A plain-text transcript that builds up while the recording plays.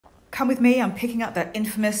come with me. I'm picking up that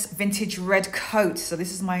infamous vintage red coat. So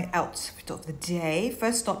this is my outfit of the day.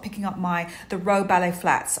 First stop picking up the Row ballet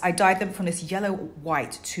flats. I dyed them from this yellow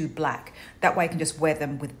white to black. That way I can just wear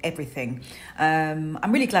them with everything.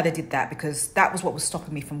 I'm really glad I did that because that was what was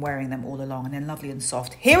stopping me from wearing them all along, and then lovely and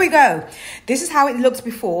soft. Here we go. This is how it looked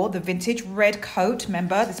before, the vintage red coat.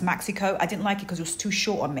 Remember this maxi coat? I didn't like it because it was too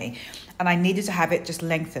short on me and I needed to have it just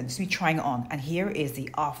lengthened. This is me trying it on, and here is the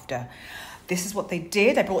after. This is what they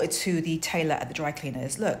did. I brought it to the tailor at the dry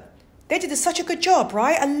cleaners. Look, they did such a good job,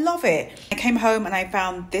 right? I love it. I came home and I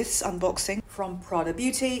found this unboxing from Prada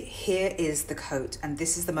Beauty. Here is the coat, and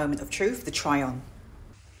this is the moment of truth, the try on.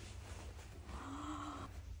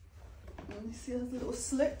 You see, there's a little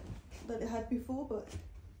slit that it had before, but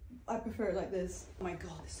I prefer it like this. Oh my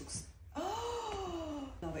God, this looks, oh,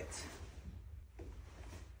 love it.